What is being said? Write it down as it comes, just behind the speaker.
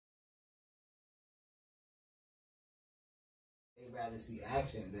they'd rather see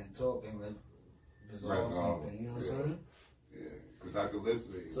action than talk and resolve something. You know what I'm saying? Yeah, because I could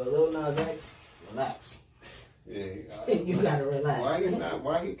listen to you. So Lil Nas X, relax. Yeah, you gotta relax.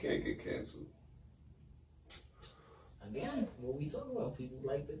 Why he can't get canceled? Again, what we talking about? People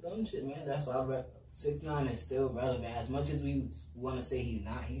like the dumb shit, man. That's why 6ix9ine is still relevant. As much as we want to say he's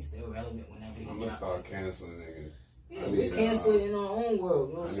not, he's still relevant whenever he drops. I'm gonna start canceling niggas. Yeah, we cancel it in our own world.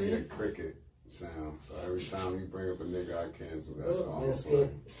 You know what I'm saying? I need a cricket sound. So every time you bring up a nigga I cancel, that's all I'm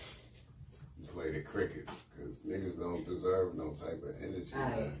playing. You play the crickets, because niggas don't deserve no type of energy.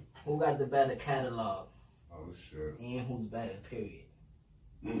 Alright, who got the better catalog? Oh, shit. And who's better, period.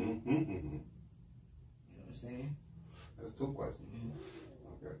 You know what I'm saying? That's 2 questions.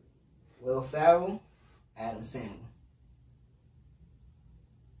 Okay. Will Ferrell, Adam Sandler.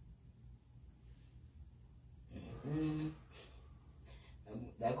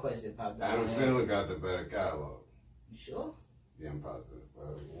 That question popped up. Adam Sandler got the better catalog. You sure? Yeah, I'm positive.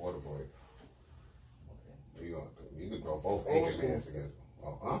 Waterboy. Okay. You can go both old school against them.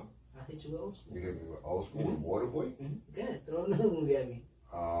 Oh, huh? I hit you with old school. You hit me with old school with Waterboy? Good. Throw another movie at me.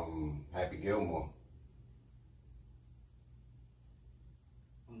 Happy Gilmore.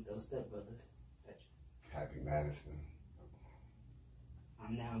 Those Step Brothers. Happy Madison.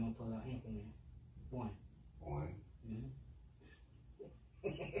 I'm gonna pull out Anchorman. One.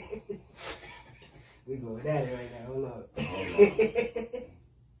 We going at it right now. Hold on.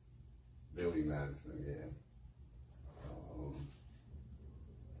 Billy Madison, yeah.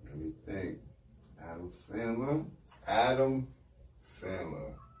 Let me think. Adam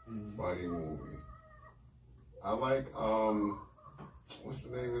Sandler. Funny movie. I like what's the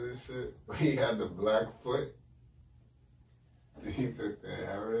name of this shit? He had the black foot. He took the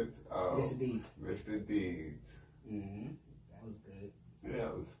inheritance. Mr. Deeds. Mr. Deeds. That was good. Yeah,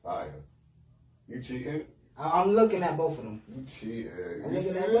 it was fire. You cheating? I'm looking at both of them. You cheating. I'm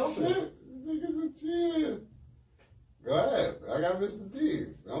looking at both of them. Niggas are cheating. Go ahead. I got Mr.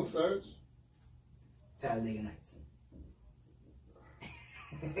 Deeds. Don't search. Talladega Nights.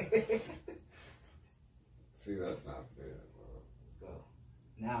 See, that's not fair, bro. Let's go.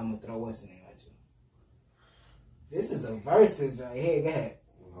 Now I'm gonna throw what's the name at you. This is a versus right here. Go ahead.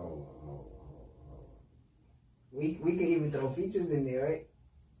 Hold on. We can even throw features in there, right?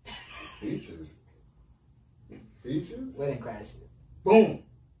 Features? Features? Wedding Crashers. Boom.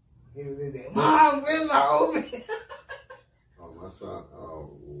 He was in there. Mom, where's my old man? Oh, my son.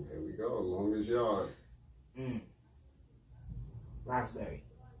 Oh, here we go. Longest yard. Roxbury.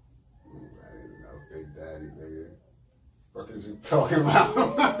 I didn't know Big Daddy, nigga. What is you talking about?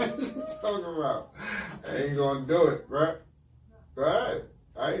 What is you talking about? I ain't gonna do it, right? Right?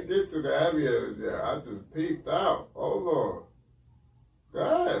 I ain't get to the heavy hitters yet. I just peeped out. Hold on. Go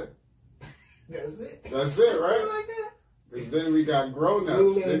ahead. That's it. That's it, right? Like that? And then we got grown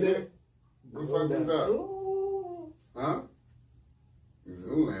ups, nigga. What the fuck is that? Ooh. Huh?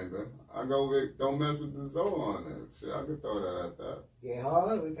 Zoolander. I go with Don't Mess with the Zoe on there. Shit, I could throw that at that. Yeah,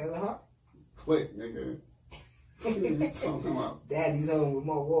 hard. We Kevin Hart. Click, nigga. What are you talking about? Daddy's home with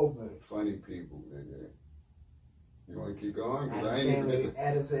Mark Wahlberg. Funny people, nigga. You want to keep going?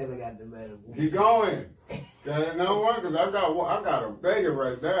 Adam Sandler got the better one. Keep going. Got another one? Because I got a banger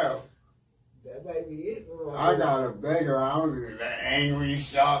right now. That might be it, bro. I got a banger. I don't need the angry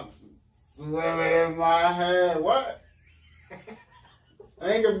sharks swimming in my head. What?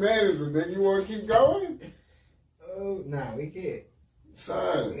 Anger management, nigga. You want to keep going? Oh, nah, we can't.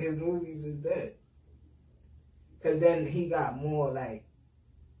 Son. His movies is dead. Because then he got more, like,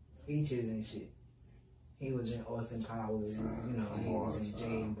 features and shit. He was in Austin Powers, you know, he was in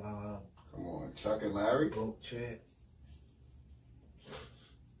Jane Bob. Come on, Chuck and Larry? Boat Trip.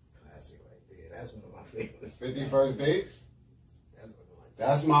 Classic right there. That's one of my favorites. 50 First Dates? That's one of my favorites.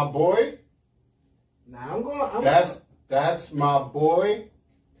 That's my boy? Nah, I'm going. That's my boy?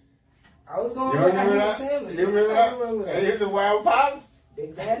 I was going to Adam that? Sandler. You remember that? And he's the Wild Pops?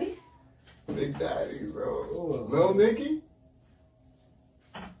 Big Daddy? Big Daddy, bro. Cool. Lil Nicky?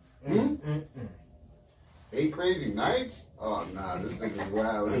 8 Crazy Nights? Oh, nah, this nigga's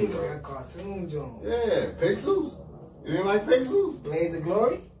wild. He got cartoon Jones. Yeah, Pixels? You didn't like Pixels? Blades of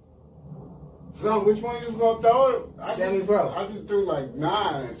Glory? Son, which one you was gonna throw? Semi-pro. I just threw like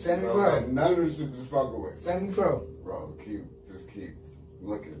 9. Semi-pro. Like, none of this shit is fucking with. Semi-pro. Bro, just keep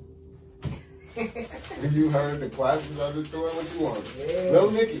looking. If you heard the classes I just threw in, what you want? Yeah.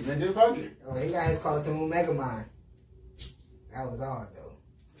 Lil Nicky, nigga, fuck it. Oh, he got his cartoon Megamind. That was hard, though.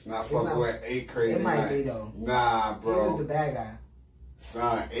 It's not fucking with 8 Crazy Nights. It might be, though. Nah, bro. He was the bad guy.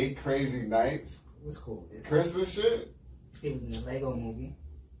 Son, 8 Crazy Nights? It was cool. Dude. Christmas shit? He was in the Lego movie.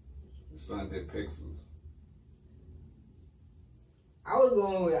 Son did Pixels. I was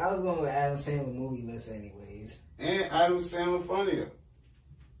going with Adam Sandler movie list anyways. And Adam Sandler funnier.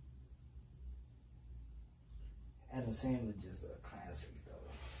 Adam Sandler just a classic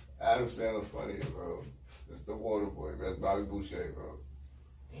though. Adam Sandler funnier, bro. That's the Water Boy. That's Bobby Boucher, bro.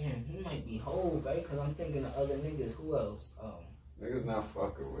 Damn, he might be whole, right? Because I'm thinking of other niggas. Who else? Niggas not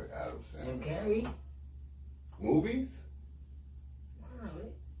fucking with Adam Sandler. Jim Carrey? Movies?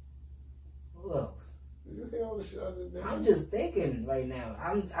 Alright. Who else? Did you hear all the shit I just did? I'm just thinking right now.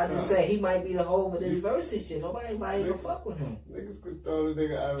 I just said he might be the whole with this versus shit. Nobody even fuck with him. Niggas could throw the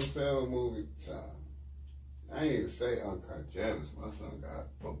nigga Adam Sandler movie. I ain't even say Uncut Gems. My son got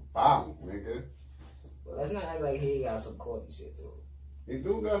a bomb, nigga. Well, let's not act like he got some corny shit too. He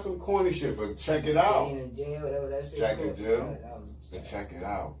do got some corny shit, but check it out. Jane in jail, whatever that shit. Check it, Jill. But check it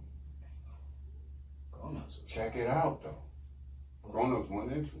out. Grown-ups. Check it out, though. Grown-ups 1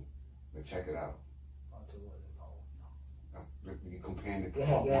 and 2. But check it out. Part 2 wasn't no. You comparing it to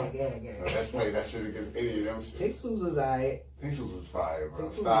Yeah. Let's play that shit against any of them shit. Pixels was alright. Pixels was fire, bro.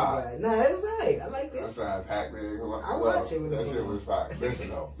 Pixels Stop. was alright. Nah, it was alright. I like that. That's alright, Pac-Man. I watch it when that it's shit on. was fire. Listen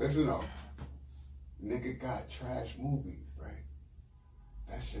though. Nigga got trash movies, right?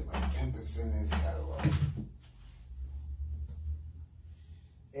 That shit like 10% in his catalog.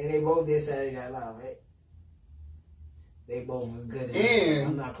 And they both did Saturday Night Live, right? They both was good at And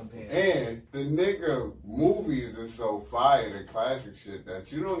I'm not comparing. And the nigga movies are so fire, the classic shit,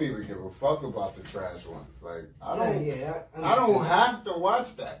 that you don't even give a fuck about the trash ones. Like I don't have to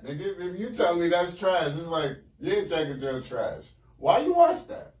watch that, nigga. If you tell me that's trash, it's like, yeah, Jack and Jill trash. Why you watch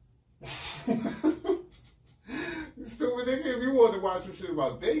that? You stupid nigga. If you want to watch some shit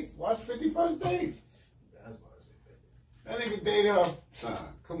about dates, watch 51st Dates. That's what I said. That nigga dated her. Son,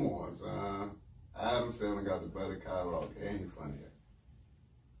 come on, son. Adam Sandler got the better catalog and he funnier.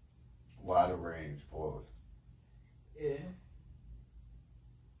 Wider range, pause. Yeah.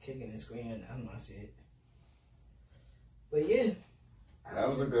 Kicking and screaming, that's my shit. But yeah. That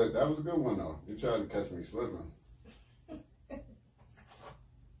was a good one though. You tried to catch me slipping.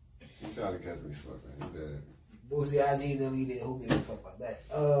 You tried to catch me slipping. You did. Boosie IG deleted. Who gives a fuck about that?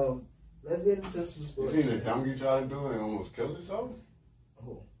 Let's get into some sports. You seen the dumb you tried to do and almost killed yourself?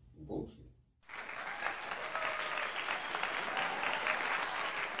 Who? Boosie.